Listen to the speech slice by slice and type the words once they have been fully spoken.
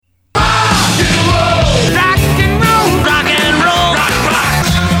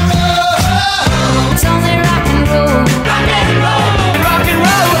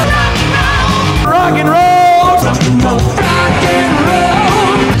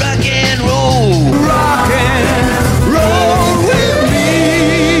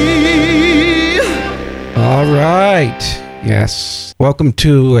Welcome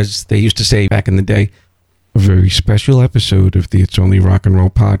to, as they used to say back in the day, a very special episode of the It's Only Rock and Roll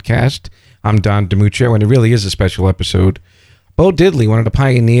podcast. I'm Don DiMuccio, and it really is a special episode. Bo Diddley, one of the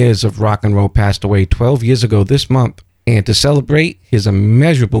pioneers of rock and roll, passed away 12 years ago this month. And to celebrate his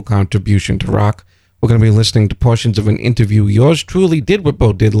immeasurable contribution to rock, we're going to be listening to portions of an interview yours truly did with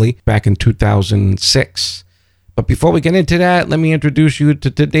Bo Diddley back in 2006. But before we get into that, let me introduce you to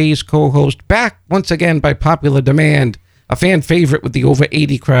today's co-host, back once again by popular demand, a fan favorite with the over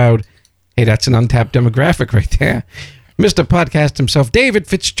 80 crowd. Hey, that's an untapped demographic right there. Mr. Podcast himself, David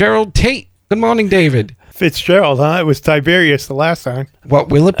Fitzgerald Tate. Good morning, David. Fitzgerald, huh? It was Tiberius the last time. What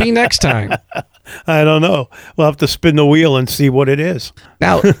will it be next time? I don't know. We'll have to spin the wheel and see what it is.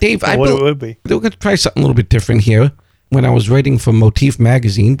 Now, Dave, it would be. We're going to try something a little bit different here. When I was writing for Motif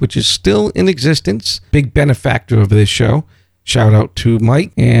Magazine, which is still in existence, big benefactor of this show, shout out to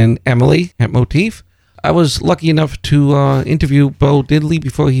Mike and Emily at Motif. I was lucky enough to interview Bo Diddley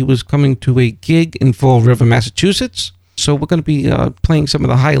before he was coming to a gig in Fall River, Massachusetts. So we're going to be playing some of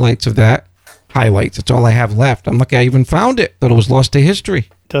the highlights of that. Highlights, that's all I have left. I'm lucky I even found it. Thought it was lost to history.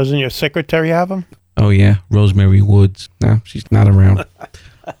 Doesn't your secretary have them? Oh, yeah. Rosemary Woods. No, she's not around.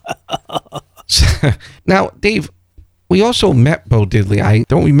 Now, Dave, we also met Bo Diddley. I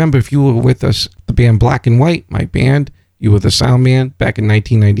don't remember if you were with us, the band Black and White, my band. You were the sound man back in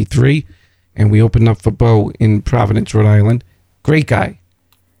 1993, and we opened up for Bo in Providence, Rhode Island. Great guy.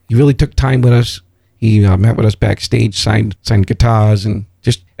 He really took time with us. He met with us backstage, signed guitars, and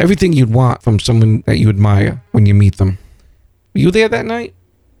just everything you'd want from someone that you admire when you meet them. Were you there that night?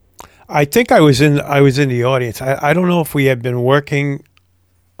 I think I was in the audience. I don't know if we had been working.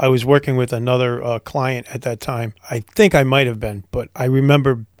 I was working with another client at that time. I think I might have been, but I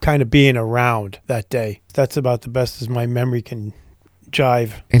remember kind of being around that day. That's about the best as my memory can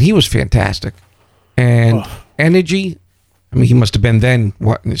jive. And he was fantastic. And energy, I mean, he must have been then,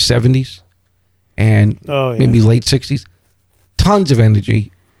 what, in his 70s? And maybe late 60s. Tons of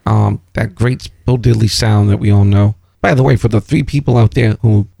energy. That great Bo Diddley sound that we all know. By the way, for the three people out there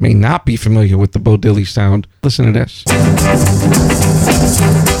who may not be familiar with the Bo Diddley sound, listen to this.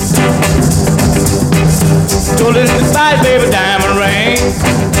 So listen goodbye, baby, diamond ring.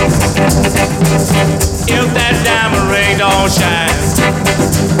 If that diamond ring don't shine,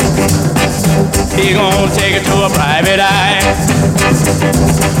 he gonna take it to a private eye.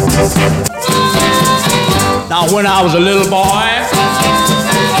 Now when I was a little boy,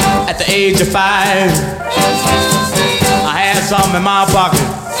 at the age of 5, I had something in my pocket,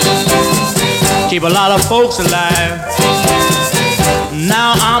 keep a lot of folks alive.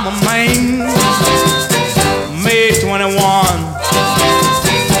 Now I'm a man, May 21.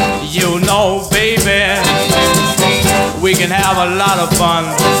 You know, baby, we can have a lot of fun.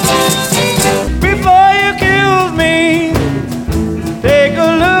 Before you accuse me, take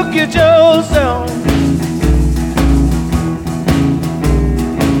a look at yourself.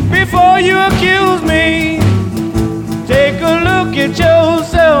 Before you accuse me, take a look at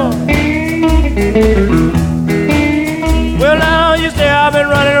yourself. Well, now you say I've been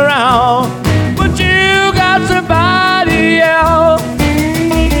running around, but you got somebody else.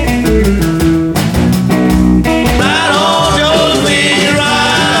 Right on, Josephine,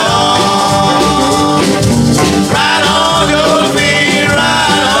 right on. Right on, Josephine,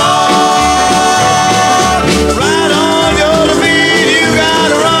 right on. Right on, Josephine, you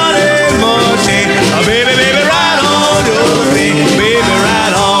got a running machine. Oh, baby, baby, right on, Josephine, baby,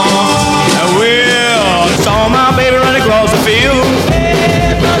 right on. I will saw my baby running across the field,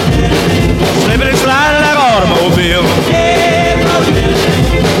 slipping and sliding like an automobile.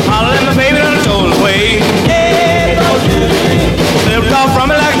 Holler at my baby on the tollway, slipped off from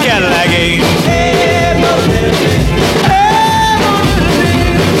me like a Cadillac gate.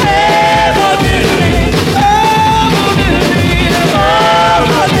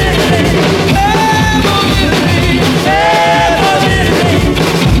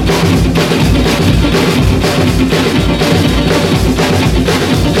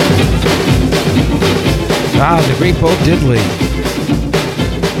 The great Bo Diddley.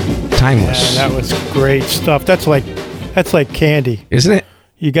 Timeless. Yeah, that was great stuff. That's like candy, isn't it?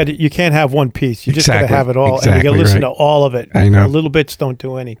 You can't have one piece. You just Exactly. gotta have it all, Exactly and you gotta listen right. to all of it. I know. Little bits don't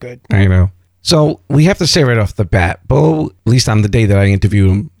do any good. I know. So we have to say right off the bat, Bo, at least on the day that I interviewed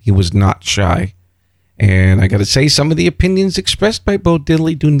him, he was not shy. And I got to say, some of the opinions expressed by Bo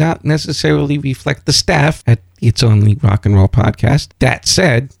Diddley do not necessarily reflect the staff at It's Only Rock and Roll podcast. That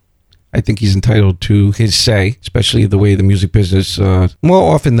said, I think he's entitled to his say, especially the way the music business,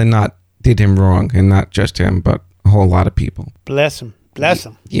 more often than not, did him wrong. And not just him, but a whole lot of people. Bless him. Bless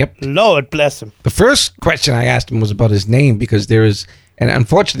him. Yep. Lord bless him. The first question I asked him was about his name, because there is And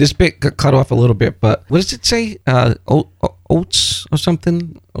unfortunately, this bit got cut off a little bit, but what does it say? Oates or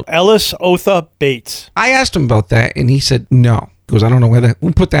something? Ellis Otha Bates. I asked him about that, and he said no. Because I don't know whether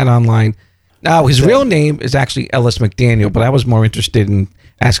we'll put that online. Now, his real name is actually Ellis McDaniel, but I was more interested in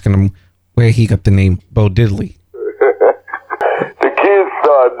asking him where he got the name Bo Diddley. The kids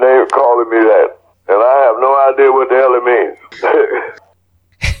started calling me that, and I have no idea what the hell it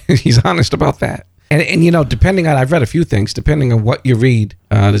means. He's honest about that. And you know, depending on, I've read a few things, depending on what you read,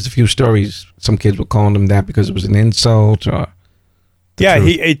 there's a few stories, some kids were calling him that because it was an insult or... Yeah,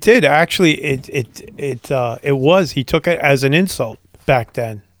 it did. Actually, it was. He took it as an insult back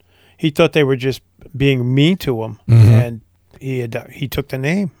then. He thought they were just being mean to him, and he took the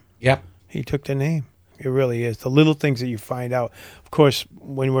name. Yep. He took the name. It really is. The little things that you find out. Of course,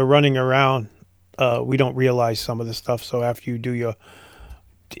 when we're running around, we don't realize some of the stuff. So after you do your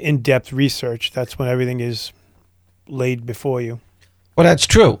in-depth research, that's when everything is laid before you. Well, that's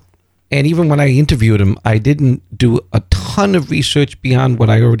true. And even when I interviewed him, I didn't do a ton of research beyond what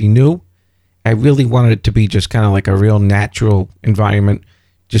I already knew. I really wanted it to be just kind of like a real natural environment.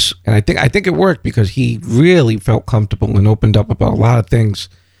 And I think it worked because he really felt comfortable and opened up about a lot of things.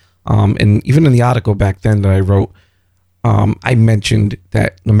 And even in the article back then that I wrote, I mentioned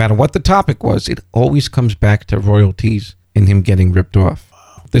that no matter what the topic was, it always comes back to royalties and him getting ripped off.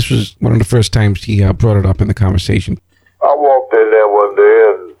 This was one of the first times he brought it up in the conversation. I walked in there one day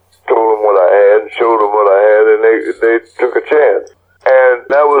and told them what I had and showed them what I had, and they took a chance. And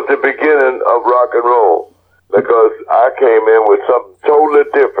that was the beginning of rock and roll, because I came in with something totally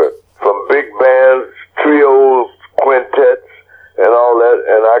different, from big bands, trios, quintets, and all that,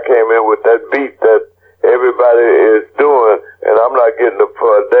 and I came in with that beat that everybody is doing, and I'm not getting a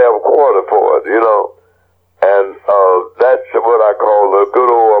damn quarter for it, you know. And that's what I call the good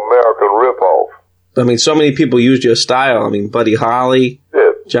old American ripoff. I mean, so many people used your style. I mean, Buddy Holly,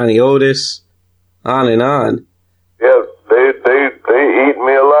 Johnny Otis, on and on. Yeah, they eat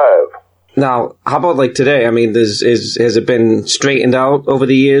me alive. Now, how about like today? I mean, has it been straightened out over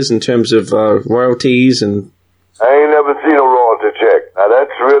the years in terms of royalties? And I ain't never seen a royalty check. Now,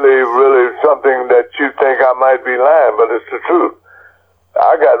 that's really, really something that you think I might be lying, but it's the truth.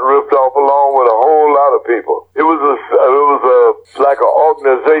 I got ripped off along with a whole lot of people. It was like an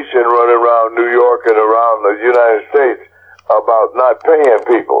organization running around New York and around the United States about not paying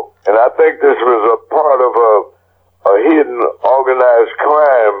people. And I think this was a part of a hidden organized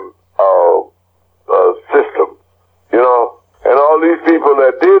crime system, you know. And all these people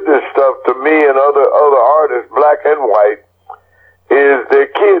that did this stuff to me and other artists, black and white, is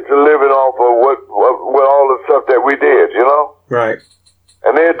their kids are living off of what all the stuff that we did, you know. right.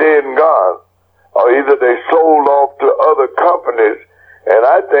 And they're dead and gone. Or either they sold off to other companies, and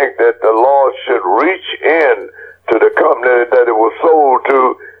I think that the law should reach in to the company that it was sold to,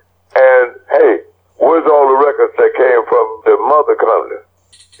 and hey, where's all the records that came from the mother company?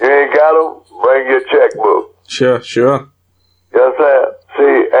 You ain't got them? Bring your checkbook. Sure. You know what I'm saying?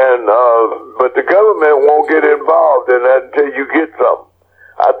 See, and, but the government won't get involved in that until you get something.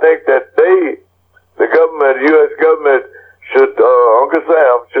 I think that the government, U.S. government, Uncle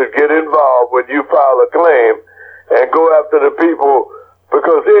Sam should get involved when you file a claim and go after the people,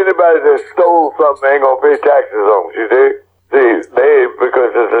 because anybody that stole something ain't gonna pay taxes on it, you dig?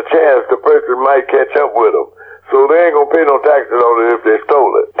 Because there's a chance the person might catch up with them. So they ain't gonna pay no taxes on it if they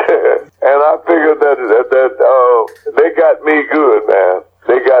stole it. And I figured that they got me good, man.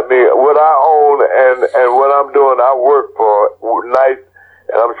 They got me, what I own and what I'm doing, I work for nights,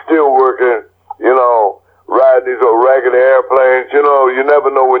 and I'm still working, you know, riding these old raggedy airplanes. You know, you never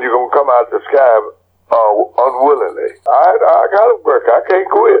know when you're going to come out the sky unwillingly. I got to work. I can't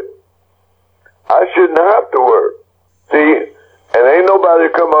quit. I shouldn't have to work. See, and ain't nobody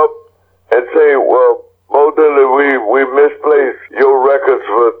come up and say, well, Bo Diddley, we misplaced your records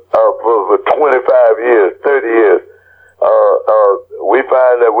for 25 years, 30 years. We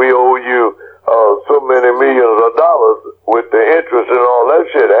find that we owe you so many millions of dollars with the interest and all that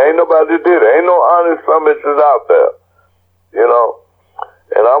shit. Ain't nobody did it. Ain't no honest summitses out there, you know.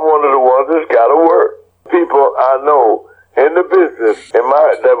 And I'm one of the ones that's got to work. People I know in the business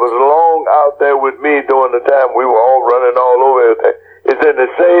that was long out there with me during the time we were all running all over everything is in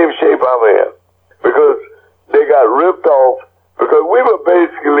the same shape I'm in, because they got ripped off because we were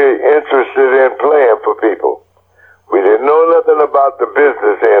basically interested in playing for people. We didn't know nothing about the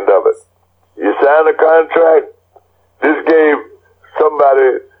business end of it. You sign a contract, this gave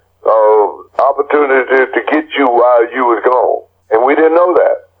somebody opportunity to get you while you was gone. And we didn't know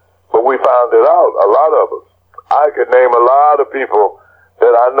that. But we found it out, a lot of us. I could name a lot of people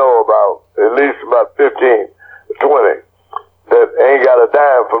that I know about, at least about 15, 20, that ain't got a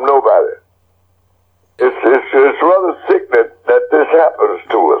dime from nobody. It's rather sickening that this happens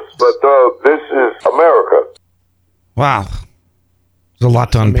to us, but this is America. Wow. There's a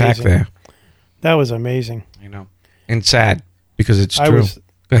lot to unpack amazing. there. That was amazing. I know. And sad because it's true.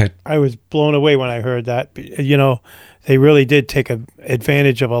 Go ahead. I was blown away when I heard that. You know, they really did take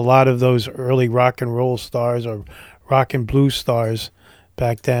advantage of a lot of those early rock and roll stars or rock and blues stars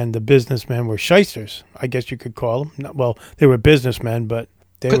back then. The businessmen were shysters, I guess you could call them. Well, they were businessmen, but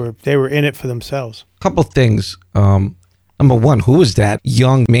they were in it for themselves. Couple things. Number one, who was that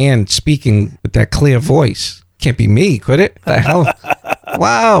young man speaking with that clear voice? Can't be me, could it? The hell?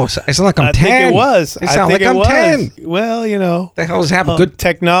 Wow. I sound like I'm 10. I think it was. I sound like I'm 10. Well, you know. The hell is happening? Good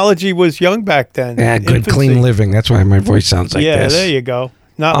technology was young back then. Yeah, good, Infancy. clean living. That's why my voice sounds like this. Yeah, there you go.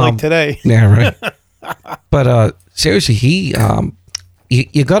 Not like today. Yeah, right. But seriously,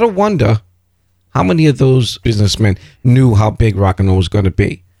 you got to wonder how many of those businessmen knew how big rock and roll was going to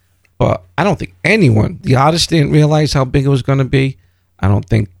be. But I don't think the artists didn't realize how big it was going to be. I don't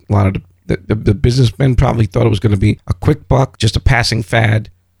think a lot of the businessmen probably thought it was going to be a quick buck, just a passing fad.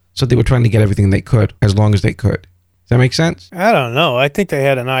 So they were trying to get everything they could, as long as they could. Does that make sense? I don't know. I think they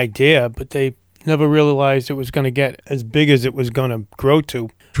had an idea, but they never realized it was going to get as big as it was going to grow to.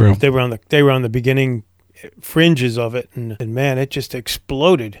 True. They were on the beginning fringes of it, and man, it just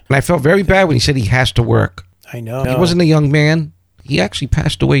exploded. And I felt very bad when he said he has to work. I know. He wasn't a young man. He actually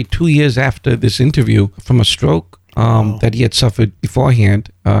passed away 2 years after this interview from a stroke that he had suffered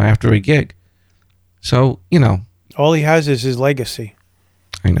beforehand after a gig. So, you know. All he has is his legacy.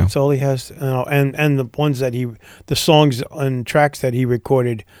 I know. That's all he has. You know, and the ones the songs and tracks that he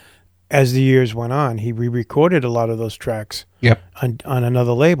recorded as the years went on. He re-recorded a lot of those tracks. Yep. On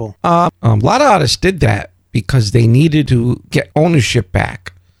another label. A lot of artists did that because they needed to get ownership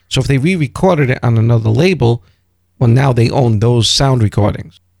back. So if they re-recorded it on another label, well, now they own those sound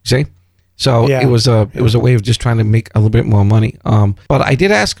recordings. See? So Yeah. it was a way of just trying to make a little bit more money. But I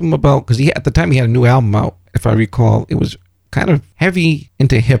did ask him about, because at the time he had a new album out, if I recall. It was kind of heavy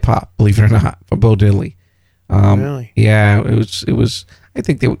into hip hop, believe it or not, for Bo Diddley. Really? Yeah, it was. I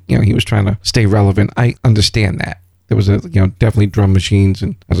think he was trying to stay relevant. I understand that. There was definitely drum machines,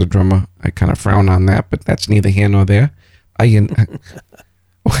 and as a drummer, I kind of frown on that, but that's neither here nor there.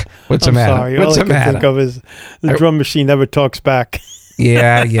 What's the matter? Sorry. What's All the I can matter? think of is the drum machine never talks back.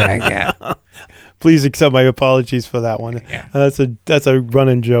 Yeah. Please accept my apologies for that one. Yeah. That's a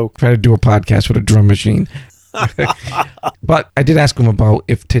running joke. Try to do a podcast with a drum machine. But I did ask him about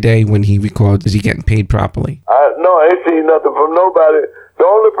if today, when he records, is he getting paid properly? No, I ain't seen nothing from nobody. The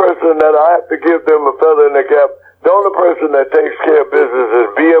only person that I have to give them a feather in the cap, the only person that takes care of business is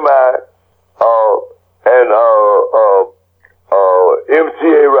BMI and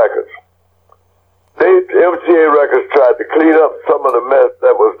MCA Records. MCA Records tried to clean up some of the mess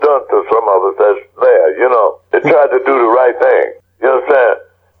that was done to some of us that's there, They tried to do the right thing, you understand?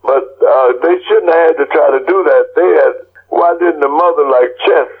 But they shouldn't have had to try to do that. Why didn't the mother like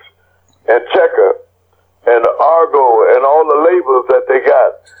Chess and Checker and Argo and all the labels that they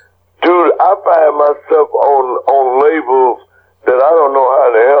got? Dude, I find myself on labels that I don't know how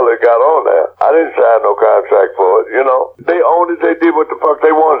the hell they got on there. I didn't sign no contract for it, They owned it, they did what the fuck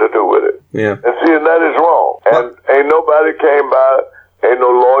they wanted to do with it. Yeah. And see, and that is wrong. And ain't nobody came by, ain't no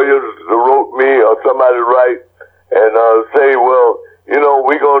lawyers that wrote me or somebody write and say, well,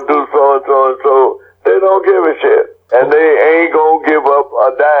 we gonna do so and so and so. They don't give a shit. And they ain't gonna give up a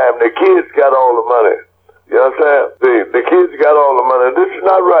dime. The kids got all the money. You know what I'm saying? The kids got all the money. This is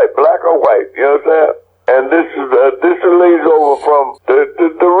not right, black or white. You know what I'm saying? And this lays over from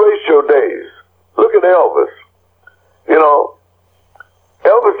the racial days. Look at Elvis.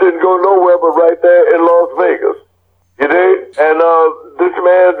 Elvis didn't go nowhere but right there in Las Vegas. You dig? And this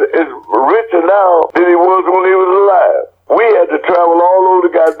man is richer now than he was when he was alive. We had to travel all over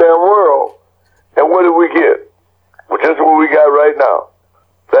the goddamn world. And what did we get? Well, just what we got right now.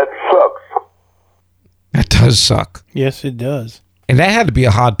 That sucks. That does suck. Yes, it does. And that had to be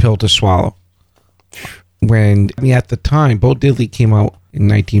a hard pill to swallow. At the time, Bo Diddley came out in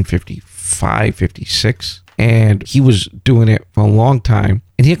 1955, 56, and he was doing it for a long time.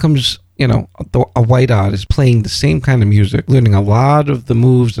 And here comes, a white artist playing the same kind of music, learning a lot of the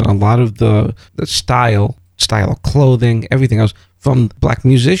moves and a lot of the style of clothing, everything else from black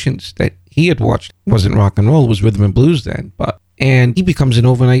musicians that he had watched. It wasn't rock and roll, it was rhythm and blues then. And he becomes an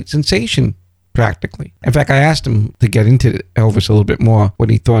overnight sensation, practically. In fact, I asked him to get into Elvis a little bit more, what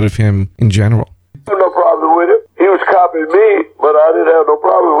he thought of him in general. I have no problem with it. He was copying me, but I didn't have no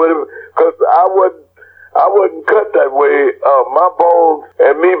problem with him because I wasn't cut that way. My bones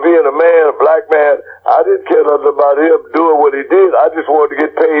and me being a man, a black man, I didn't care nothing about him doing what he did. I just wanted to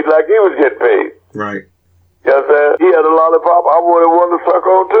get paid like he was getting paid. Right. You know what I'm saying? He had a lollipop. I wanted one to suck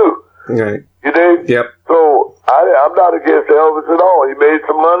on too. Right. You dig? Yep. So I'm not against Elvis at all. He made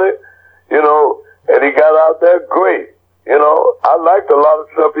some money, you know, and he got out there great. You know, I liked a lot of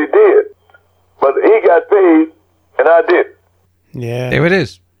stuff he did. But he got paid, and I didn't. Yeah. There it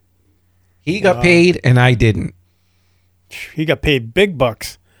is. He got paid, and I didn't. He got paid big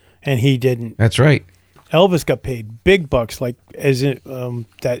bucks, and he didn't. That's right. Elvis got paid big bucks, like as in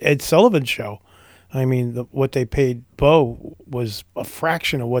that Ed Sullivan show. I mean, what they paid Bo was a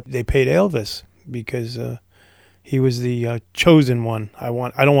fraction of what they paid Elvis because he was the chosen one. I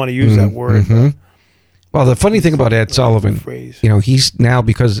don't want to use that word. Mm-hmm. Well, the funny thing about Ed Sullivan, phrase. you know, he's now,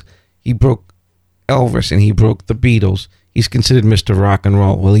 because he broke Elvis and he broke the Beatles, he's considered Mr. Rock and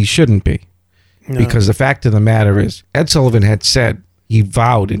Roll. Well, he shouldn't be. No. Because the fact of the matter is, Ed Sullivan had said, he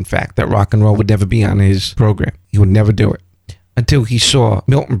vowed, in fact, that rock and roll would never be on his program. He would never do it. Until he saw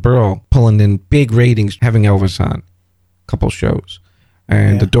Milton Berle pulling in big ratings, having Elvis on a couple shows.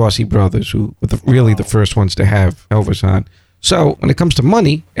 And the Dorsey brothers, who were really the first ones to have Elvis on. So when it comes to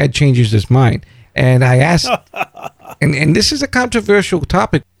money, Ed changes his mind. And I asked, and this is a controversial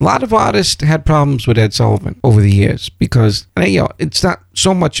topic. A lot of artists had problems with Ed Sullivan over the years because, you know, it's not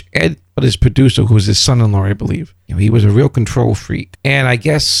so much Ed, but his producer, who was his son-in-law, I believe. You know, he was a real control freak. And I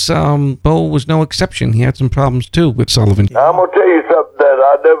guess Bo was no exception. He had some problems too with Sullivan. Now, I'm going to tell you something that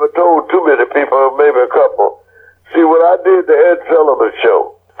I never told too many people, maybe a couple. See, when I did the Ed Sullivan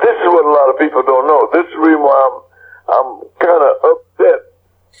show, this is what a lot of people don't know. This is the reason why I'm kind of upset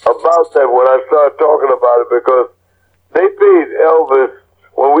about that when I started talking about it, because they paid Elvis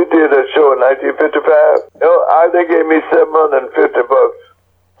when we did that show in 1955. They gave me $750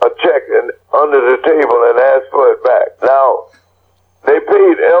 a check and under the table and asked for it back. Now they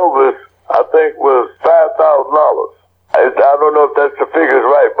paid Elvis, I think, was $5,000. I don't know if that's the figures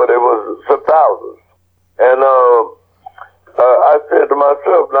right, but it was some thousands. And I said to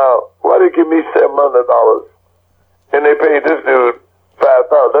myself, now why they give me $700 and they paid this dude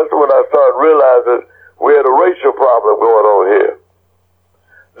 $5,000? That's when I started realizing we had a racial problem going on here.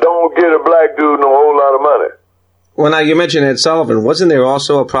 Don't get a black dude no whole lot of money. Well, now you mentioned Ed Sullivan. Wasn't there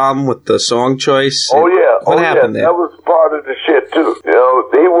also a problem with the song choice? Oh, yeah. What happened there? That was part of the shit, too. You know,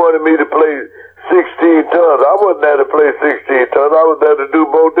 he wanted me to play 16 tons. I wasn't there to play 16 tons. I was there to do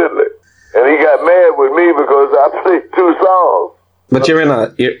Bo Diddley. And he got mad with me because I played 2 songs. But you're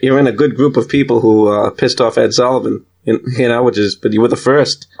in a good group of people who pissed off Ed Sullivan, you know, but you were the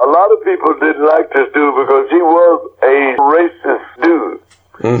first. A lot of people didn't like this dude because he was a racist dude.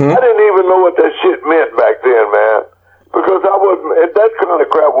 Mm-hmm. I didn't even know what that shit meant back then, man. Because I wasn't, that kind of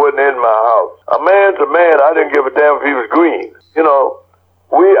crap wasn't in my house. A man's a man. I didn't give a damn if he was green. You know,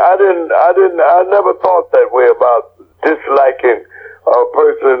 I never thought that way about disliking a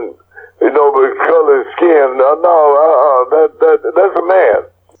person, you know, with color skin. That's a man.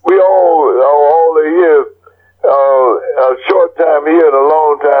 We all are here, a short time here and a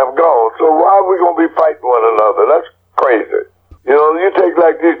long time gone. So why are we going to be fighting one another? That's crazy. You know, you take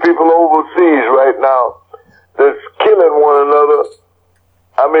like these people overseas right now that's killing one another.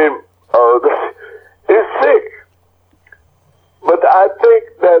 I mean, it's sick. But I think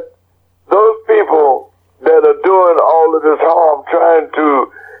that those people that are doing all of this harm, trying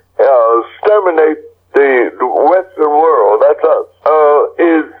to exterminate the Western world, that's us,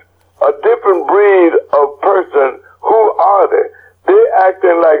 is a different breed of person. Who are they? They're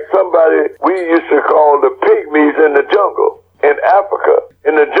acting like somebody we used to call the pygmies in the jungle. In Africa,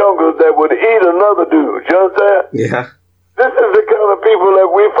 in the jungle, that would eat another dude. You understand? Yeah. This is the kind of people that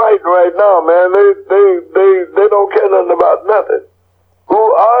we're fighting right now, man. They don't care nothing about nothing. Who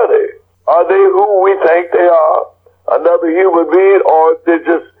are they? Are they who we think they are? Another human being, or they're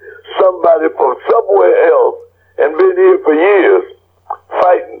just somebody from somewhere else and been here for years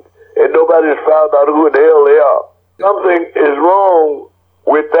fighting, and nobody's found out who the hell they are? Something is wrong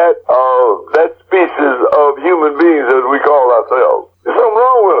with that species of human beings, as we call ourselves. There's something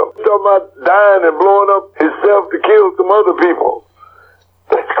wrong with them. He's talking about dying and blowing up himself to kill some other people.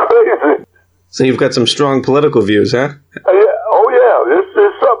 That's crazy. So you've got some strong political views, huh?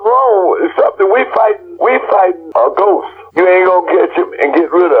 There's something wrong. It's something we fighting a ghost. You ain't gonna catch him and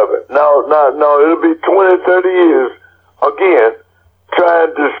get rid of it. No, it'll be 20, 30 years again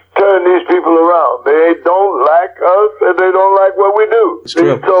trying to turn these people around. They don't like us and they don't like what we do.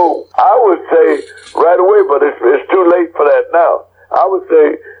 So I would say right away, but it's too late for that now. I would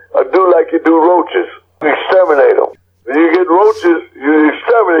say do like you do roaches. Exterminate them. When you get roaches, you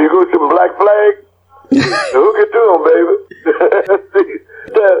exterminate. You go to the Black Flag, hook it to them, baby.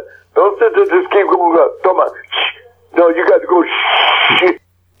 The Don't sit there, just keep going up. Come on. Shh. No, you got to go shh.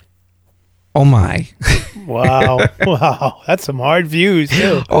 Oh my. Wow. Wow. That's some hard views,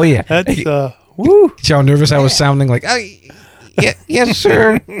 too. Oh yeah. That's, woo. See how nervous I was sounding? Like, yeah, yes,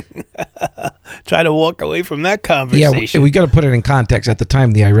 sir. Try to walk away from that Yeah, conversation. we got to put it in context. At the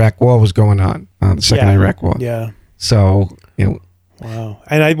time, the Iraq War was going on, the second Iraq War. Yeah. So, you know. Wow.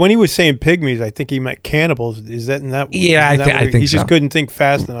 And when he was saying pygmies, I think he meant cannibals. Is that in that? Yeah, is that I what think he so. just couldn't think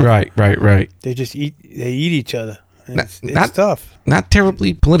fast enough. Right. They just eat each other. It's Not- tough. Not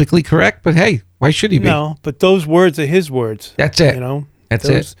terribly politically correct, but hey, why should he be? No, but those words are his words. That's it. You know, That's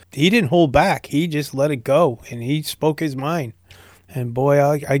it. He didn't hold back. He just let it go, and he spoke his mind. And boy,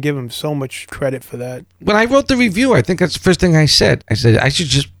 I give him so much credit for that. When I wrote the review, I think that's the first thing I said. I said I should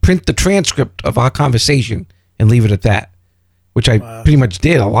just print the transcript of our conversation and leave it at that, which I pretty much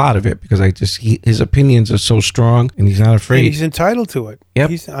did, a lot of it, because his opinions are so strong and he's not And afraid. he's entitled to it. Yep.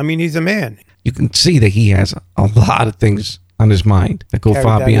 He's a man. You can see that he has a lot of things on his mind that go Carried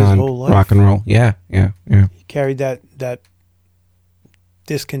far that his beyond whole life. rock and roll. Yeah. He carried that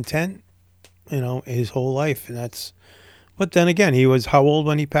discontent, his whole life, and that's. But then again, he was how old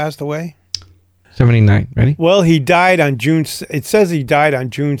when he passed away? 79. Ready? Well, he died on June. It says he died on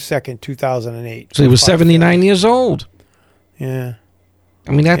June 2nd, 2008. So he was 79 years old. Yeah.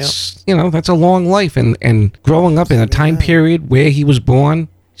 I mean, that's that's a long life, and growing up in a time period where he was born,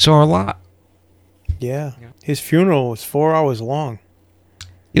 he saw a lot. Yeah. His funeral was 4 hours long.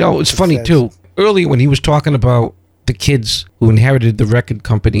 It's funny says. too. Earlier when he was talking about the kids who inherited the record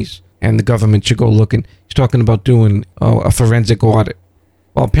companies and the government should go looking, he's talking about doing a forensic audit.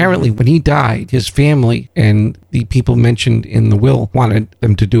 Well, apparently when he died, his family and the people mentioned in the will wanted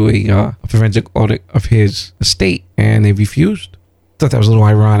them to do a forensic audit of his estate, and they refused. Thought that was a little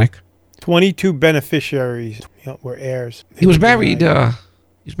ironic. 22 beneficiaries were heirs. He was married. He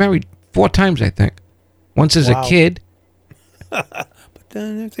was married 4 times, I think. Once as Wow. a kid. But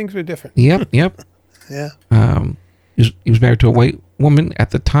then things were different. Yep. Yeah. He was married to a white woman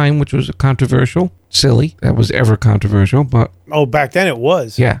at the time, which was controversial. Silly. That was ever controversial, but Oh, back then it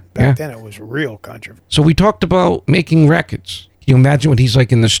was. Yeah, Back then it was real controversial. so we talked about making records. Can you imagine what he's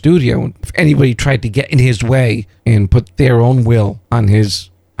like in the studio? If anybody tried to get in his way and put their own will on his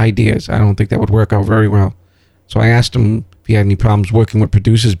ideas, I don't think that would work out very well. So I asked him if he had any problems working with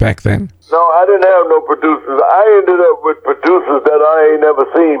producers back then. No, I didn't have no producers. I ended up with producers that I ain't never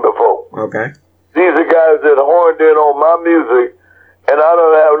seen before. Okay. These are guys that horned in on my music, and I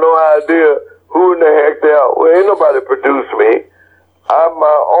don't have no idea who in the heck they are. Well, ain't nobody produced me. I'm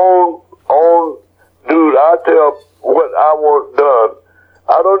my own dude. I tell what I want done.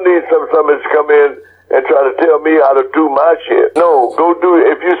 I don't need somebody to come in and try to tell me how to do my shit. No, go do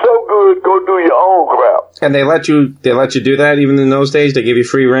it. If you're so good, go do your own crap. And they let you do that even in those days? They give you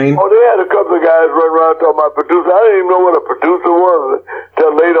free reign? Oh, they had a couple of guys run around talking about producer. I didn't even know what a producer was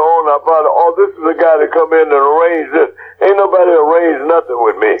until later on I found out, oh, this is the guy that come in and arrange this. Ain't nobody arranged nothing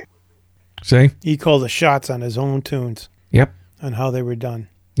with me. See? He called the shots on his own tunes Yep. and how they were done.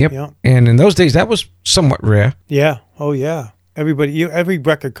 Yep. Yeah. And in those days, that was somewhat rare. Yeah. Oh, yeah. Every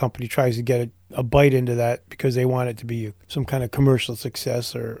record company tries to get a bite into that because they want it to be some kind of commercial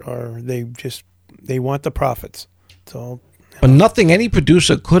success, or they want the profits. So But nothing any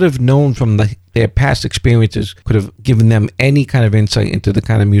producer could have known from their past experiences could have given them any kind of insight into the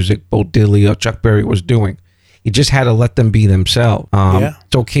kind of music Bo Diddley or Chuck Berry was doing. You just had to let them be themselves.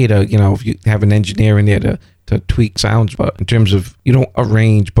 It's okay to, if you have an engineer in there to tweak sounds, but in terms of, you don't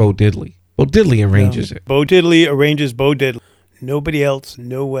arrange Bo Diddley. Bo Diddley arranges it. Bo Diddley arranges Bo Diddley. Nobody else,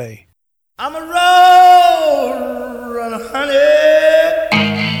 no way. I'm a road runner, honey.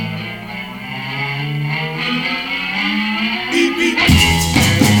 Beep, beep.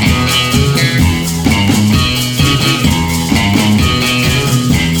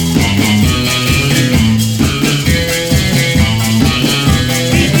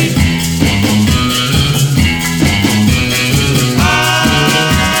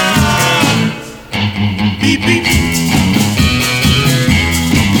 Beep, beep.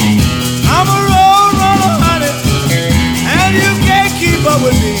 I'm a road runner, honey, and you can't keep up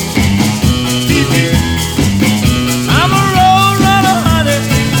with me. Beep, beep. I'm a road runner, honey,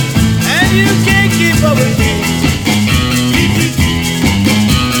 and you can't keep up with me. Beep, beep.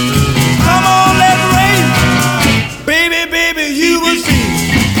 Come on, let's race, baby, baby, you will see.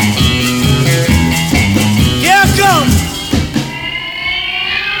 Here comes.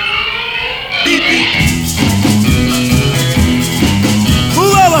 Beep, beep.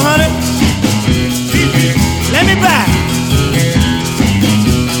 Move over, honey. Let me back.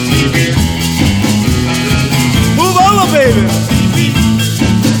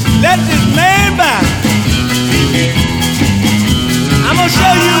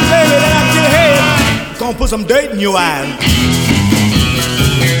 some dirt in your eyes.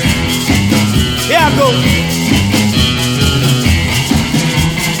 Here I go.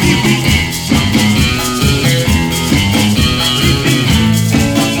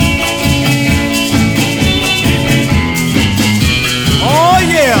 Oh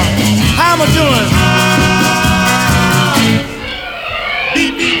yeah, how am I doing?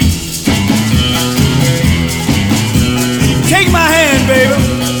 Take my hand, baby.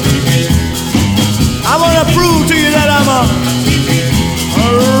 I want to prove to you that I'm a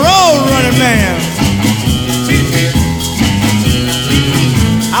road running man.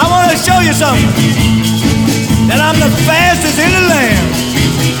 I want to show you something, that I'm the fastest in the land.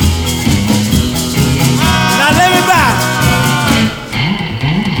 Now let me buy.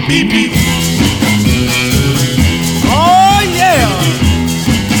 Oh yeah.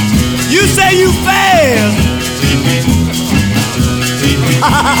 You say you fast.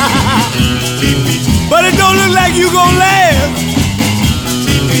 But it don't look like you gon' last.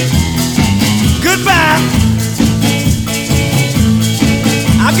 Goodbye.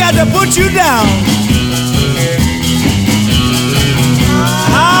 I got to put you down.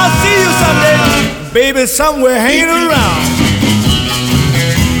 I'll see you someday, baby, somewhere hanging around.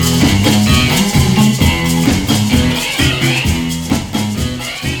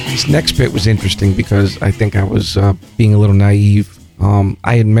 This next bit was interesting because I think I was being a little naive.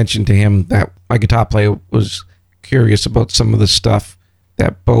 I had mentioned to him that my guitar player was curious about some of the stuff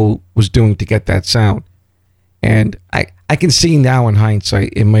that Bo was doing to get that sound. And I can see now in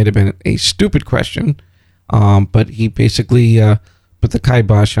hindsight, it might have been a stupid question, but he basically put the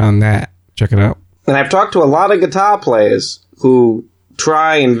kibosh on that. Check it out. And I've talked to a lot of guitar players who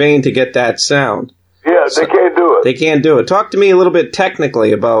try in vain to get that sound. Yeah, they can't do it. They can't do it. Talk to me a little bit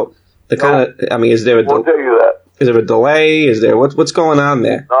technically about the kind of, I mean, is there a... I won't tell you that. Is there a delay? Is there what's going on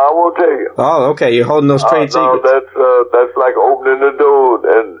there? No, I won't tell you. Oh, okay. You're holding those trade secrets. No, that's like opening the door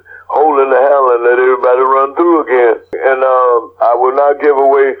and holding the hell and let everybody run through again. And I will not give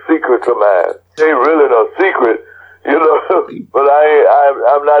away secrets of mine. They ain't really no secret, you know. But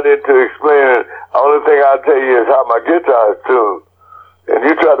I'm not into explaining. The only thing I'll tell you is how my guitar is tuned, and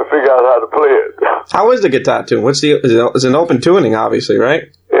you try to figure out how to play it. How is the guitar tuned? It's an open tuning, obviously, right?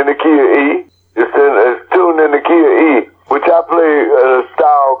 In the key of E. It's tuned in the key of E, which I play a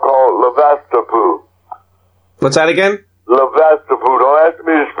style called Lavastapu. What's that again? Lavastapu. Don't ask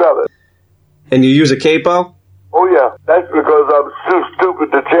me to spell it. And you use a capo? Oh yeah, that's because I'm too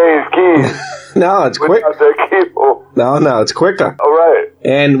stupid to change keys. No, it's quick. Without that keyboard. No, it's quicker. All right.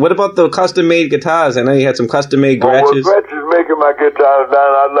 And what about the custom-made guitars? I know you had some custom-made Gretches. Well, Gretsch is making my guitars down.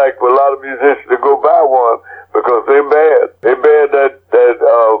 I'd like for a lot of musicians to go buy one because they're bad. They're bad that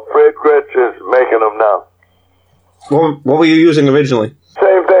Fred Gretsch is making them now. What were you using originally?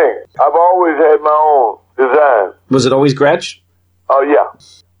 Same thing. I've always had my own design. Was it always Gretsch? Oh, yeah.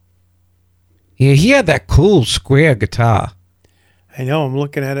 Yeah, he had that cool square guitar. I know. I'm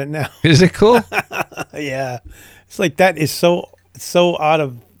looking at it now. Is it cool? Yeah. It's like that is so out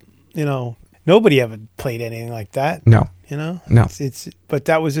of, nobody ever played anything like that. No. No. But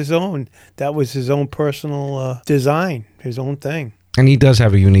that was his own. That was his own personal design, his own thing. And he does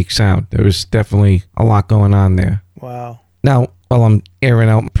have a unique sound. There was definitely a lot going on there. Wow. Now, while I'm airing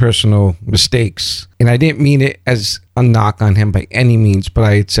out personal mistakes, and I didn't mean it as a knock on him by any means, but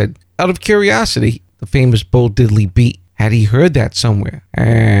I had said, out of curiosity, the famous Bo Diddley beat, had he heard that somewhere?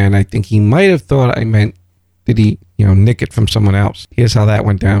 And I think he might have thought I meant, did he, nick it from someone else? Here's how that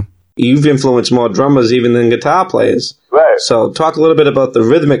went down. You've influenced more drummers even than guitar players. Right. So talk a little bit about the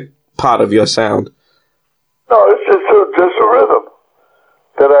rhythmic part of your sound. No, it's just a rhythm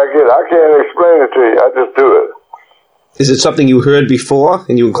that I get. I can't explain it to you. I just do it. Is it something you heard before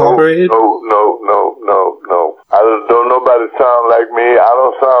and you incorporated? No. I don't nobody sound like me. I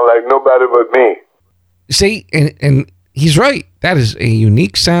don't sound like nobody but me. See, and he's right. That is a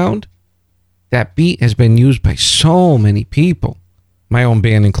unique sound. That beat has been used by so many people, my own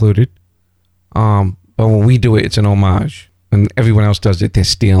band included. But when we do it, it's an homage. When everyone else does it, they're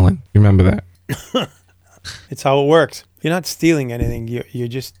stealing. You remember that? It's how it works. You're not stealing anything. You're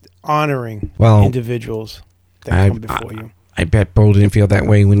just honoring individuals that come before you. I bet Bo didn't feel that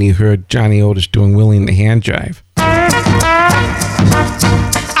way when he heard Johnny Otis doing Willie and the Hand Jive. I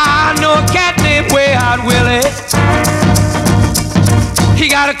know a cat named Way Out Willie. He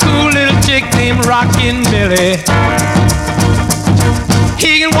got a cool little chick named Rockin' Millie.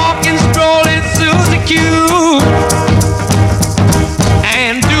 He can walk and stroll in Susie Q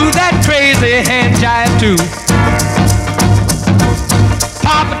and do that crazy hand jive too.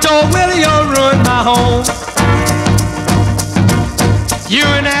 Papa told Willie, you'll ruin my home. You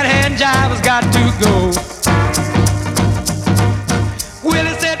and that hand jive has got to go.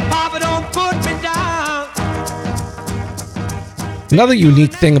 Another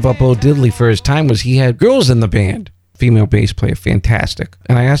unique thing about Bo Diddley for his time was he had girls in the band. Female bass player, fantastic.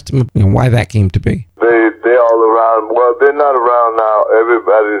 And I asked him why that came to be. They all around. Well, they're not around now.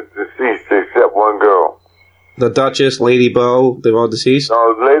 Everybody's deceased except one girl. The Duchess, Lady Bo, they're all deceased?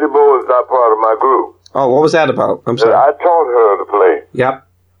 No, Lady Bo is not part of my group. Oh, what was that about? I'm sorry. I taught her to play. Yep.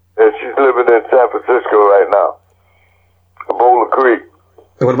 And she's living in San Francisco right now. Boulder Creek.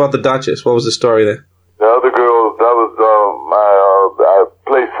 And what about the Duchess? What was the story there? The other girl, that was my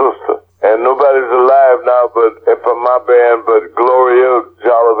play sister. And nobody's alive now but from my band but Gloria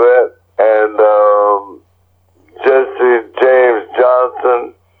Jolivet and Jesse James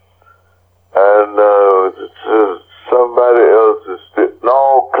Johnson and somebody else.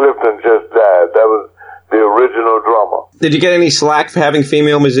 No, Clifton just died. That was the original drummer. Did you get any slack for having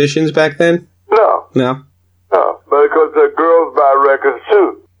female musicians back then? No. No? No, because the girls buy records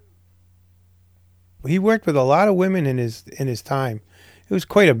too. He worked with a lot of women in his time. It was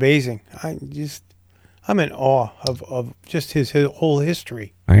quite amazing. I'm in awe of just his whole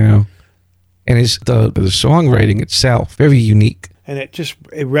history. I know. And the songwriting itself, very unique. And it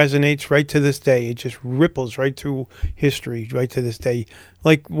resonates right to this day. It just ripples right through history, right to this day.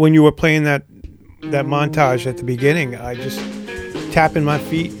 Like when you were playing that montage at the beginning, I just tapping my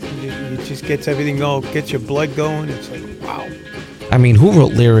feet. It just gets everything going, gets your blood going. It's like, wow. I mean, who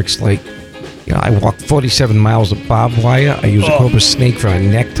wrote lyrics like, I walked 47 miles of barbed wire. I use a cobra snake for a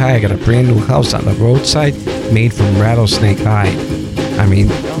necktie. I got a brand new house on the roadside made from rattlesnake hide. I mean,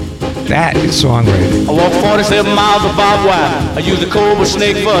 that is songwriting. I walk 47 miles of barbed wire. I use a cobra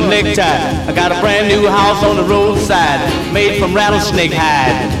snake for a necktie. I got a brand new house on the roadside made from rattlesnake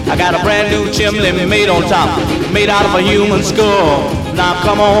hide. I got a brand new chimney made on top, made out of a human skull. Now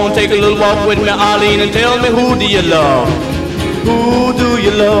come on, take a little walk with me, Arlene, and tell me, who do you love? Who do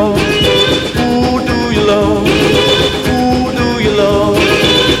you love? Who do you love? Who do you love?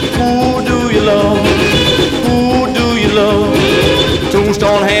 Who do you love? Who do you love?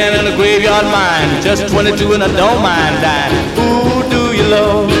 Tombstone hand and a graveyard mine, just 22 and I don't mind dying. Who do you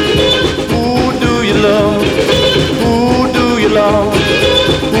love? Who do you love? Who do you love?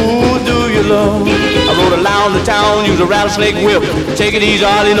 Who do you love? I rode around the town, use a rattlesnake whip. Take it easy,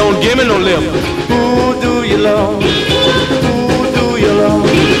 Arlie, don't give me no lip. Who do you love? Who do you love?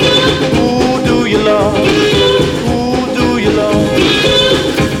 Who do you love? Who do you love?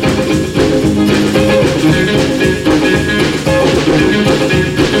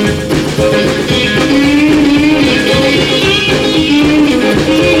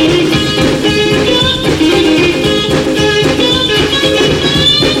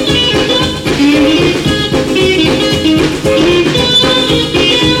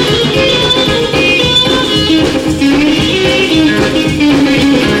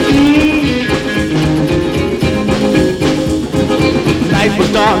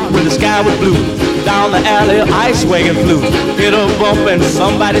 When the sky was blue, down the alley, ice wagon flew. Hit a bump and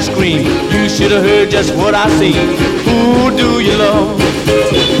somebody screamed. You should have heard just what I seen. Who do you love?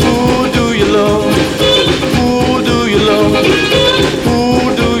 Who do you love? Who do you love?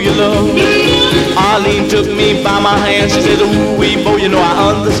 Who do you love? Arlene took me by my hand. She said, ooh, wee, boy, you know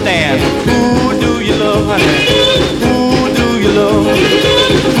I understand. Who do you love, honey? Who do you love?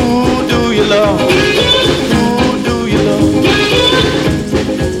 Who do you love? Who do you love?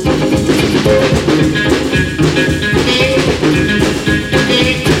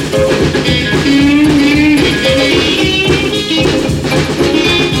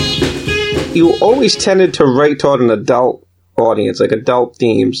 You always tended to write toward an adult audience, like adult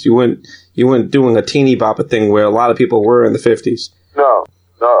themes. You weren't doing a teeny bopper thing where a lot of people were in the 50s. No,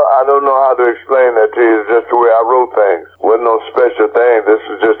 I don't know how to explain that to you. It's just the way I wrote things. Wasn't no special thing. This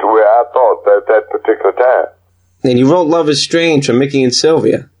is just the way I thought at that particular time. And you wrote Love is Strange for Mickey and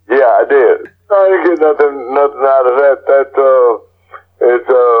Sylvia. Yeah, I did. I didn't get nothing out of that.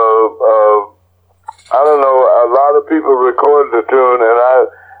 I don't know, a lot of people recorded the tune, and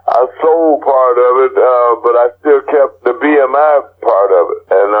I sold part of it, but I still kept the BMI part of it,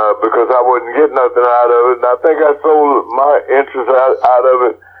 and because I wouldn't get nothing out of it, and I think I sold my interest out of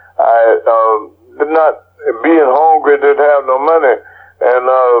it. I did not, being hungry, didn't have no money, and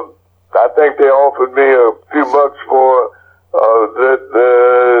I think they offered me a few bucks for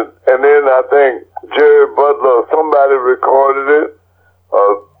and then I think Jerry Butler, somebody recorded it.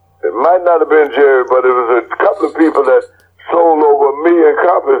 It might not have been Jerry, but it was a couple of people that sold over 1 million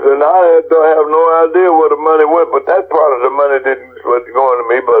copies, and I don't have no idea where the money went, but that part of the money wasn't going to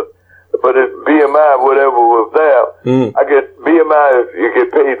me, but it's BMI, whatever was there. I get BMI, you get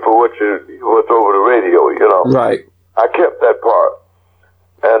paid for what's over the radio, you know. Right. I kept that part.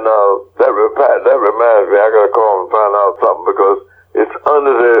 And that reminds me, I got to call and find out something, because it's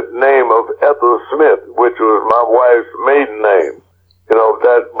under the name of Ethel Smith, which was my wife's maiden name. You know,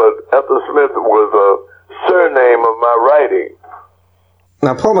 but Ethel Smith was a surname of my writing.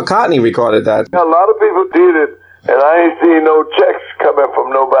 Now, Paul McCartney recorded that. A lot of people did it, and I ain't seen no checks coming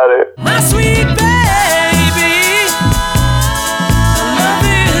from nobody. My sweet baby, love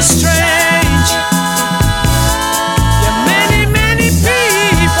is strange. Yeah, many, many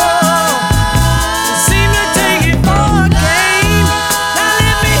people seem to take it for a game. Now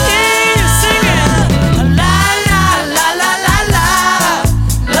let me hear you singing, la la la la la la.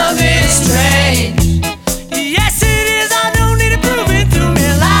 Love is strange. Yes, it is. I don't need to prove it to me.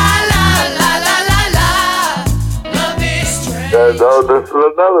 La la la la la la. Love is strange. This is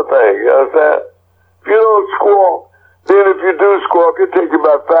another thing, you understand? If you don't squawk, then if you do squawk, it takes you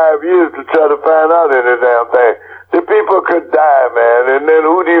about 5 years to try to find out any damn thing. The people could die, man, and then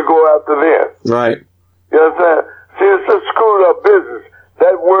who do you go after then? Right. You understand? See, it's a screwed up business.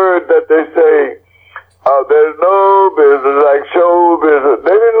 That word that they say, there's no business like show business.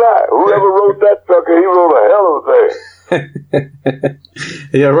 They didn't lie. Whoever wrote that sucker, he wrote a hell of a thing.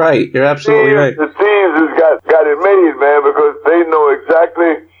 You're right. You're absolutely right. The thieves has got it made, man, because they know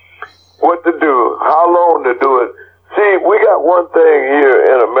exactly what to do, how long to do it. See, we got one thing here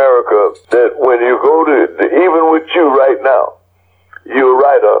in America that when you go to, even with you right now, you're a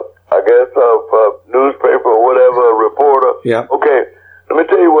writer, I guess, of a newspaper or whatever, a reporter. Yeah. Okay, let me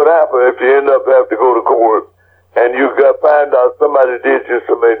tell you what happened if you end up having to go to court and you find out somebody did you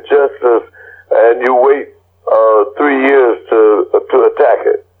some injustice and you wait 3 years to attack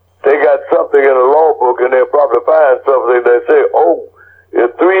it. They got something in a law book and they'll probably find something that say, oh, 3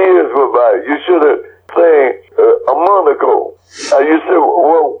 years went by. You should have said a month ago. You said,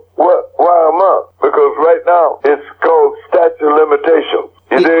 well, why a month? Because right now it's called statute of limitations.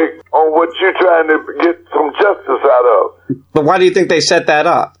 You dig? On what you're trying to get some justice out of. But why do you think they set that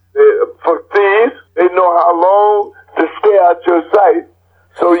up? For thieves, they know how long to stay out your sight,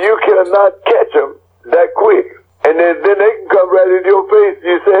 so you cannot catch them that quick. And then they can come right in your face.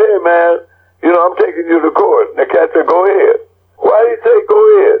 You say, hey, man, I'm taking you to court. And the cat said, go ahead. Why do you say go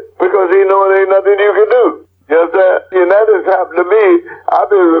ahead? Because he know it ain't nothing you can do. You understand? And that has happened to me. I've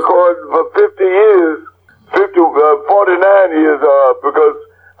been recording for 50 years, 49 years, because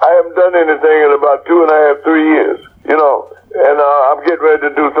I haven't done anything in about 2.5, 3 years, and I'm getting ready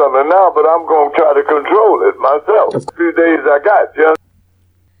to do something now, but I'm going to try to control it myself. A few days I got,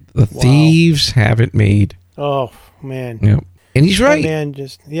 The thieves have it made. Oh, man. Yep. And he's right.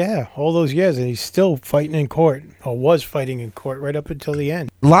 That man all those years, and he's still fighting in court, or was fighting in court right up until the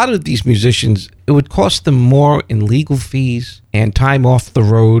end. A lot of these musicians, it would cost them more in legal fees and time off the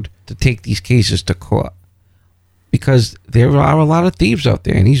road to take these cases to court. Because there are a lot of thieves out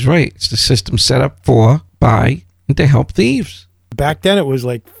there, and he's right. It's the system set up by, and to help thieves. Back then, it was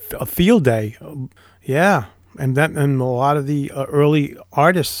like a field day. Yeah. And a lot of the early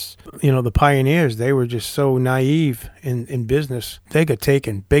artists, the pioneers, they were just so naive in business. They got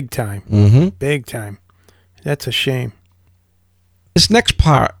taken big time. Mm-hmm. Big time. That's a shame. This next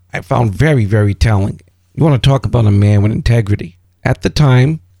part I found very, very telling. You want to talk about a man with integrity. At the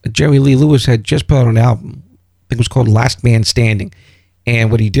time, Jerry Lee Lewis had just put out an album. I think it was called Last Man Standing.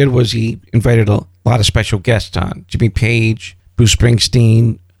 And what he did was he invited a lot of special guests on. Jimmy Page, Bruce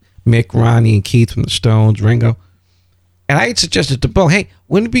Springsteen, Mick, Ronnie, and Keith from the Stones, Ringo. And I had suggested to Bill, hey,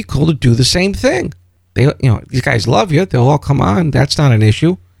 wouldn't it be cool to do the same thing? These guys love you. They'll all come on. That's not an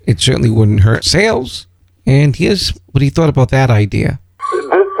issue. It certainly wouldn't hurt sales. And here's what he thought about that idea. This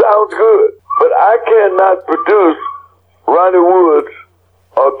sounds good, but I cannot produce Ronnie Woods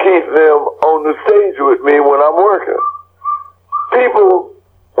or Keith them on the stage with me when I'm working. People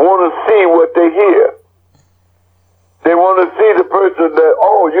want to see what they hear. They want to see the person that,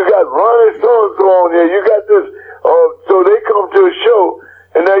 oh, you got Ronnie so-and-so on here, you got this. So they come to a show,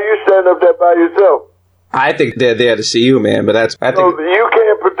 and now you stand up there by yourself. I think they're there to see you, man, but So you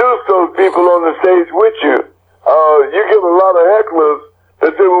can't produce those people on the stage with you. You get a lot of hecklers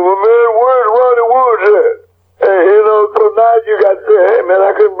that say, well, man, where's Ronnie Woods at? Hey, so now you got to say, hey, man,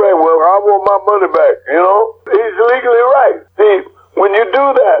 I couldn't bring, well, I want my money back, He's legally right. See, when you do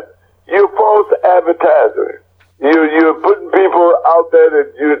that, you're false advertising. You're putting people out there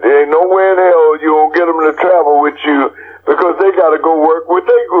that there ain't nowhere in hell you won't get them to travel with you because they got to go work with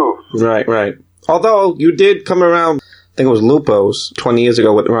their groups. Right. Although you did come around, I think it was Lupo's 20 years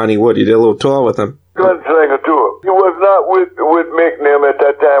ago with Ronnie Wood. You did a little tour with him. Gunslinger tour. He was not with Mick and them at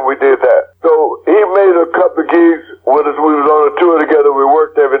that time we did that. So he made a couple of gigs with us. We was on a tour together. We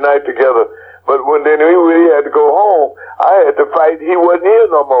worked every night together. But when then he had to go home, I had to fight. He wasn't here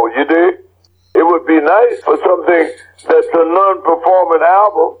no more. You dig? It would be nice for something that's a non-performing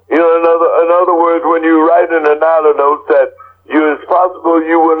album. You know, in other words, when you write in the liner notes that it's possible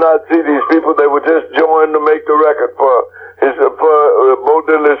you will not see these people, they would just join to make the record for Bo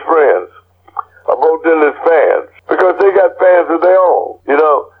Diddley's friends, or Bo Diddley's fans, because they got fans of their own, you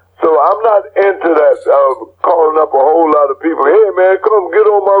know. So I'm not into that, calling up a whole lot of people. Hey man, come get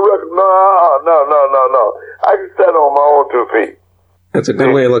on my record. No. I can stand on my own 2 feet. That's a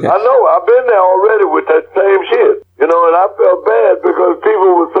good way of looking at it. I know, I've been there already with that same shit. You know, and I felt bad because people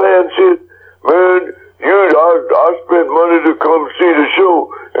were saying shit, man, I spent money to come see the show,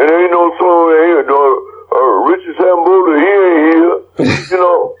 and there ain't no song here. Richard Sambora, he ain't here. You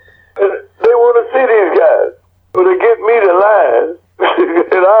know, and they want to see these guys. So they get me to line,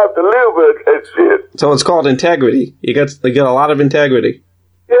 and I have to live with that shit. So it's called integrity. They get a lot of integrity.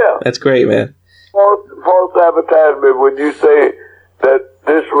 Yeah. That's great, man. False advertisement when you say that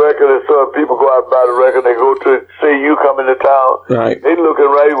this record is so people go out and buy the record, they go to see you coming to town. Right. They looking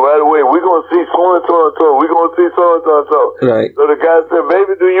right away. We're going to see so-and-so and so. We're going to see so-and-so and so. Right. So the guy said,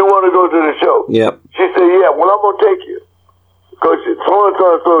 baby, do you want to go to the show? Yep. She said, yeah, well, I'm going to take you. Because so-and-so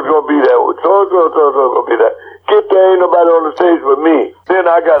and so is going to be there. So-and-so and so is going to be there. Get there, ain't nobody on the stage but me. Then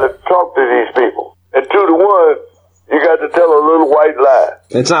I got to talk to these people. And 2 to 1, you got to tell a little white lie.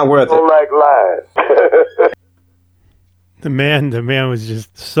 It's not worth I don't it. like lying. The man was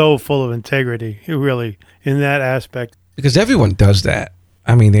just so full of integrity. He really, in that aspect. Because everyone does that.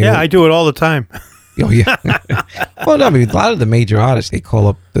 I mean, Yeah, I do it all the time. Oh yeah. Well, no, I mean, a lot of the major artists, they call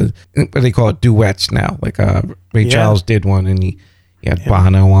up they call it duets now. Like Ray Charles did one, and he had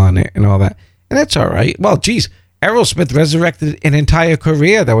Bono on it and all that, and that's all right. Well, geez, Aerosmith resurrected an entire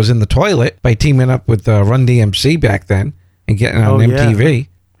career that was in the toilet by teaming up with Run DMC back then and getting on MTV.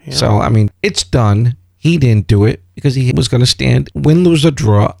 Yeah. So I mean, it's done. He didn't do it because he was going to stand win, lose, or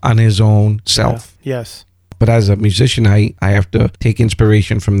draw on his own self. Yeah. Yes. But as a musician, I have to take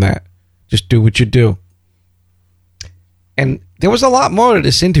inspiration from that. Just do what you do. And there was a lot more to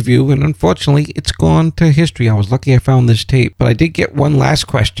this interview, and unfortunately, it's gone to history. I was lucky I found this tape. But I did get one last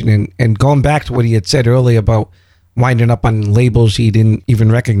question, and going back to what he had said earlier about winding up on labels he didn't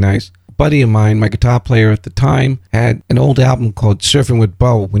even recognize. A buddy of mine, my guitar player at the time, had an old album called Surfing with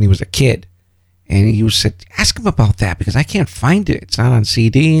Bo when he was a kid. And he said, ask him about that because I can't find it. It's not on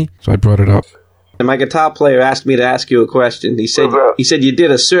CD. So I brought it up. And my guitar player asked me to ask you a question. He said you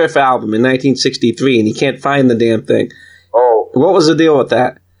did a surf album in 1963 and he can't find the damn thing. Oh. What was the deal with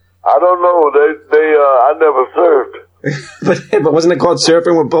that? I don't know. I never surfed. but wasn't it called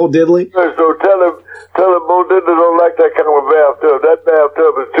Surfing with Bo Diddley? So tell him Bo Diddley don't like that kind of bathtub. That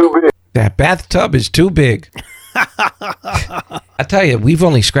bathtub is too big. That bathtub is too big. I tell you, we've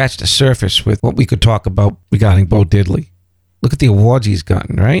only scratched the surface with what we could talk about regarding Bo Diddley. Look at the awards he's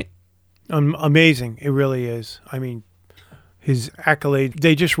gotten, right? Amazing. It really is. I mean, his accolades,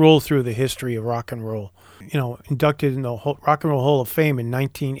 they just roll through the history of rock and roll. You know, inducted in the Rock and Roll Hall of Fame in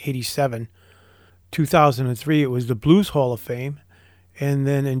 1987. 2003, it was the Blues Hall of Fame. And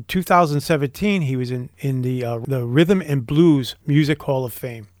then in 2017, he was in the Rhythm and Blues Music Hall of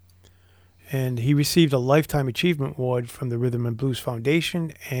Fame. And he received a Lifetime Achievement Award from the Rhythm and Blues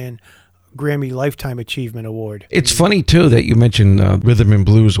Foundation and Grammy Lifetime Achievement Award. It's funny, too, that you mentioned Rhythm and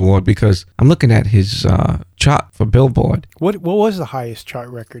Blues Award because I'm looking at his chart for Billboard. What was the highest chart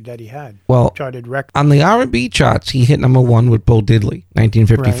record that he had? Well, charted record. On the R&B charts, he hit number 1 with Bo Diddley,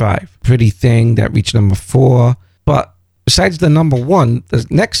 1955. Right. Pretty Thing, that reached number 4. But besides the number 1, the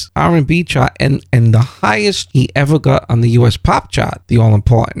next R&B chart and the highest he ever got on the U.S. pop chart, the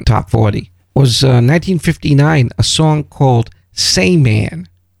all-important Top 40, was 1959, a song called Say Man.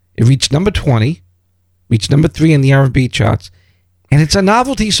 It reached number 20, reached number 3 in the R&B charts, and it's a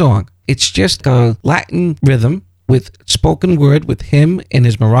novelty song. It's just a Latin rhythm with spoken word with him and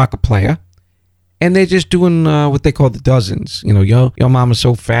his maraca player, and they're just doing what they call the dozens. You know, your mama's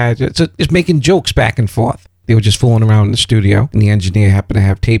so fat. It's making jokes back and forth. They were just fooling around in the studio, and the engineer happened to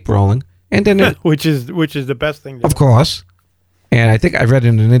have tape rolling, and then which is the best thing to of course. And I think I read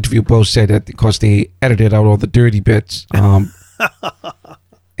in an interview, Bo said that because they edited out all the dirty bits.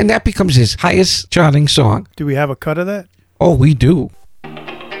 And that becomes his highest charting song. Do we have a cut of that? Oh, we do.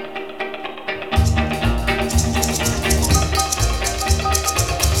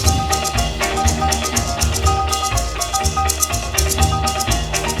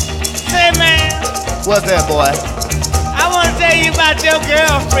 Say, man. What's that, boy? I want to tell you about your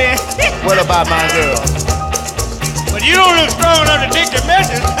girlfriend. What about my girl? But you don't look strong enough to take the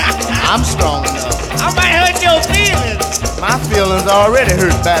message. I'm strong enough. I might hurt your feelings. My feelings already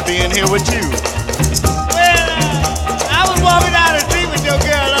hurt by being here with you. Well, I was walking down the street with your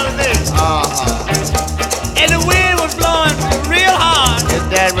girl the other day. Uh-huh.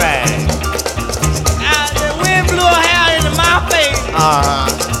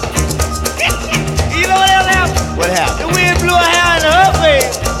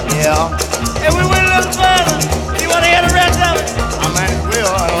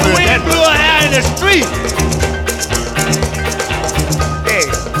 sweet. Hey,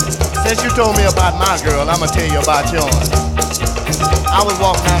 since you told me about my girl, I'm gonna tell you about yours. I was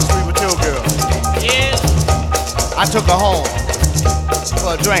walking down the street with your girl. Yeah, I took her home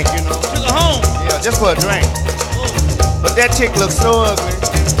for a drink, you know. took her home. Yeah, just for a drink. But that chick looked so ugly,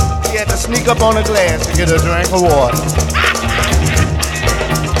 she had to sneak up on the glass to get a drink of water.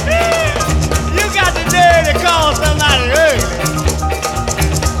 You got the nerve to call somebody ugly.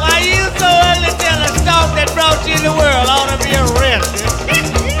 Why you so ugly till the stalk that brought you in the world ought to be arrested?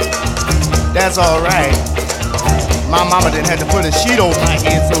 That's all right. My mama didn't have to put a sheet over my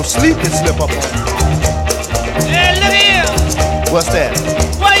head so sleep can slip up on me. Hey, look here. What's that?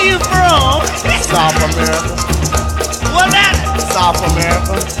 Where you from? South America. What's that? South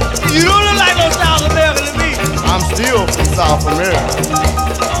America. You don't look like no South American to me. I'm still from South America.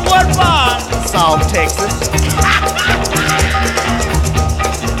 What part? South Texas.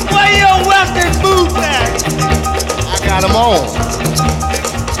 Where your western boots at? I got them on.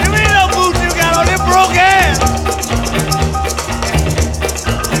 There ain't no boots you got on. They broke ass.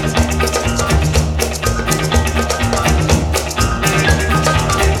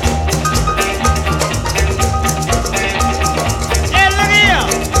 Hey, look here.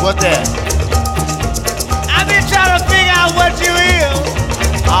 What's that? I've been trying to figure out what you is.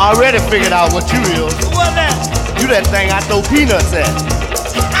 I already figured out what you is. What's that? You that thing I throw peanuts at.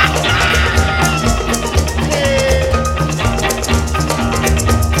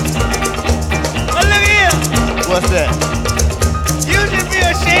 Well, look here. What's that? You should be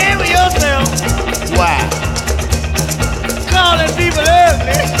ashamed of yourself Why? calling people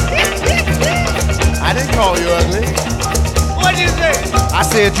ugly. I didn't call you ugly. What'd you say? I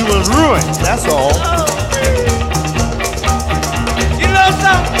said you was ruined. That's all. Oh, you know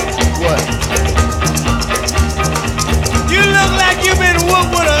something? What? You look like you've been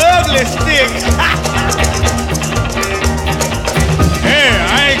whooped with an ugly stick. Hey,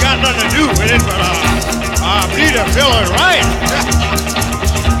 I ain't got nothing to do with it, but I believe the fellow's right.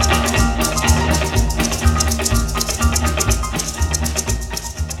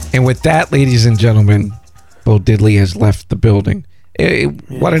 And with that, ladies and gentlemen, Bo Diddley has left the building.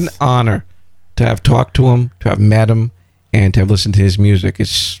 What an honor to have talked to him, to have met him, and to have listened to his music.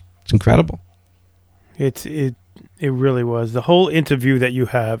 It's incredible. It really was. The whole interview that you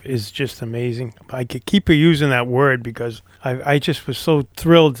have is just amazing. I could keep using that word because I just was so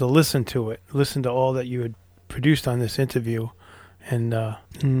thrilled to listen to it, listen to all that you had produced on this interview. And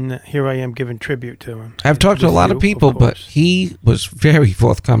here I am giving tribute to him. I've talked to a With lot you, of people, but course. he was very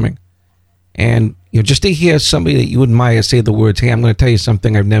forthcoming. And just to hear somebody that you admire say the words, "Hey, I'm going to tell you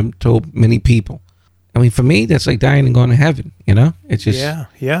something I've never told many people." I mean, for me, that's like dying and going to heaven. It's just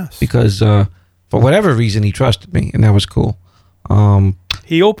yes. because for whatever reason he trusted me, and that was cool.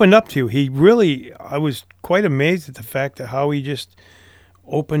 He opened up to you. He really, I was quite amazed at the fact that how he just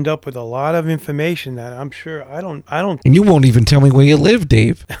opened up with a lot of information that I'm sure I don't. And you won't even tell me where you live,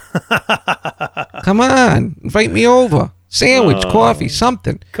 Dave. Come on, invite me over. Sandwich, coffee,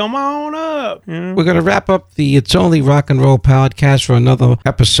 something. Come on up. We're going to wrap up the It's Only Rock and Roll podcast for another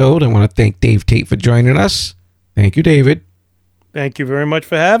episode. I want to thank Dave Tate for joining us. Thank you, David. Thank you very much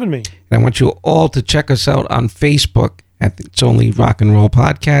for having me. And I want you all to check us out on Facebook at the It's Only Rock and Roll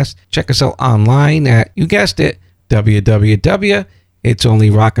podcast. Check us out online at, you guessed it,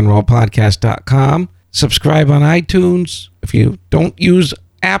 www.itsonlyrockandrollpodcast.com. Subscribe on iTunes. If you don't use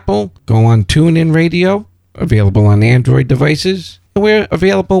Apple, go on TuneIn Radio. Available on Android devices. We're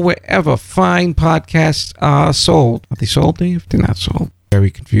available wherever fine podcasts are sold. Are they sold, Dave? They're not sold.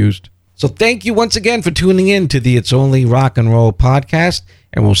 Very confused. So thank you once again for tuning in to the It's Only Rock and Roll podcast,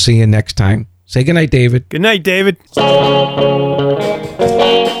 and we'll see you next time. Say goodnight, David. Good night, David. Well,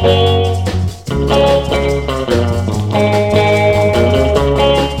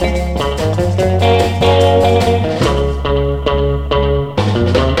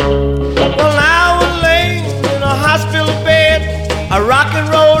 I was laying in a hospital bed. A rock and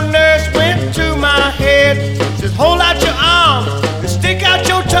roll nurse went to my head. Says, hold out your arm and stick out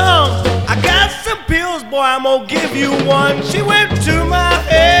your tongue. I got some pills, boy, I'm gonna give you one. She went to my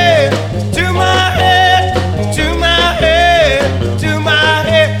head, to my head, to my head, to my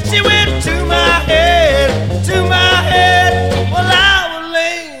head. She went to my head, to my head. Well, I was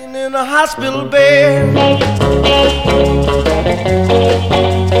laying in a hospital bed.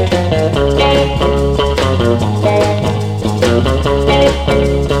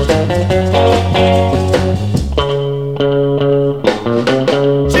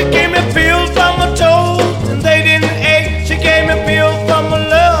 She gave me pills on my toes and they didn't ache. She gave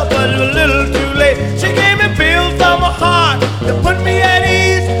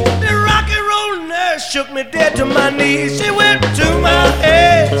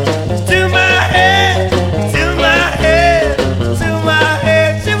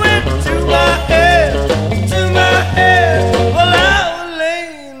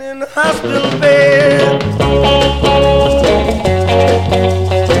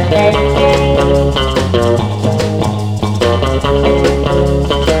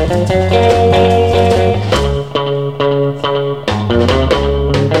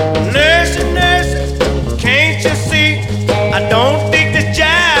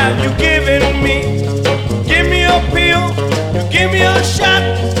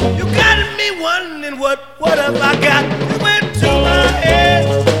got? You got me wondering what have I got? You went to my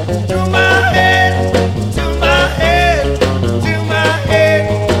head, to my head, to my head, to my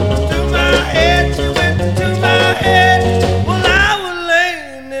head, to my head. You went to my head. Well, I was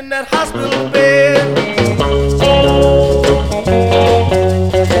laying in that hospital